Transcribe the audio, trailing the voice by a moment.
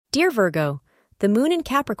Dear Virgo, the moon in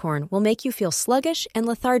Capricorn will make you feel sluggish and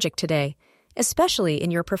lethargic today, especially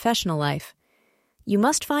in your professional life. You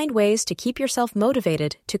must find ways to keep yourself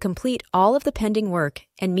motivated to complete all of the pending work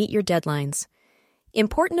and meet your deadlines.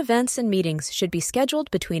 Important events and meetings should be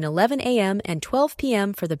scheduled between 11 a.m. and 12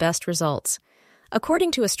 p.m. for the best results.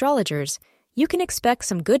 According to astrologers, you can expect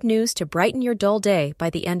some good news to brighten your dull day by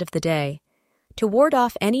the end of the day. To ward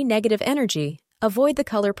off any negative energy, avoid the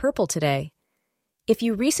color purple today. If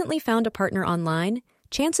you recently found a partner online,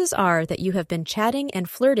 chances are that you have been chatting and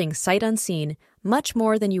flirting sight unseen much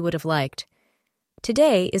more than you would have liked.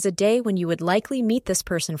 Today is a day when you would likely meet this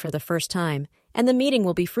person for the first time, and the meeting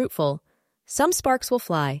will be fruitful. Some sparks will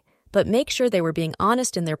fly, but make sure they were being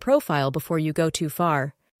honest in their profile before you go too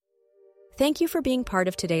far. Thank you for being part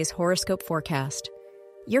of today's horoscope forecast.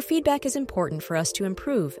 Your feedback is important for us to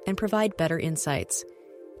improve and provide better insights.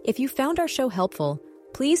 If you found our show helpful,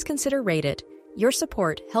 please consider rate it. Your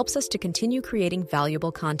support helps us to continue creating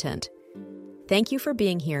valuable content. Thank you for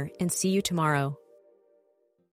being here, and see you tomorrow.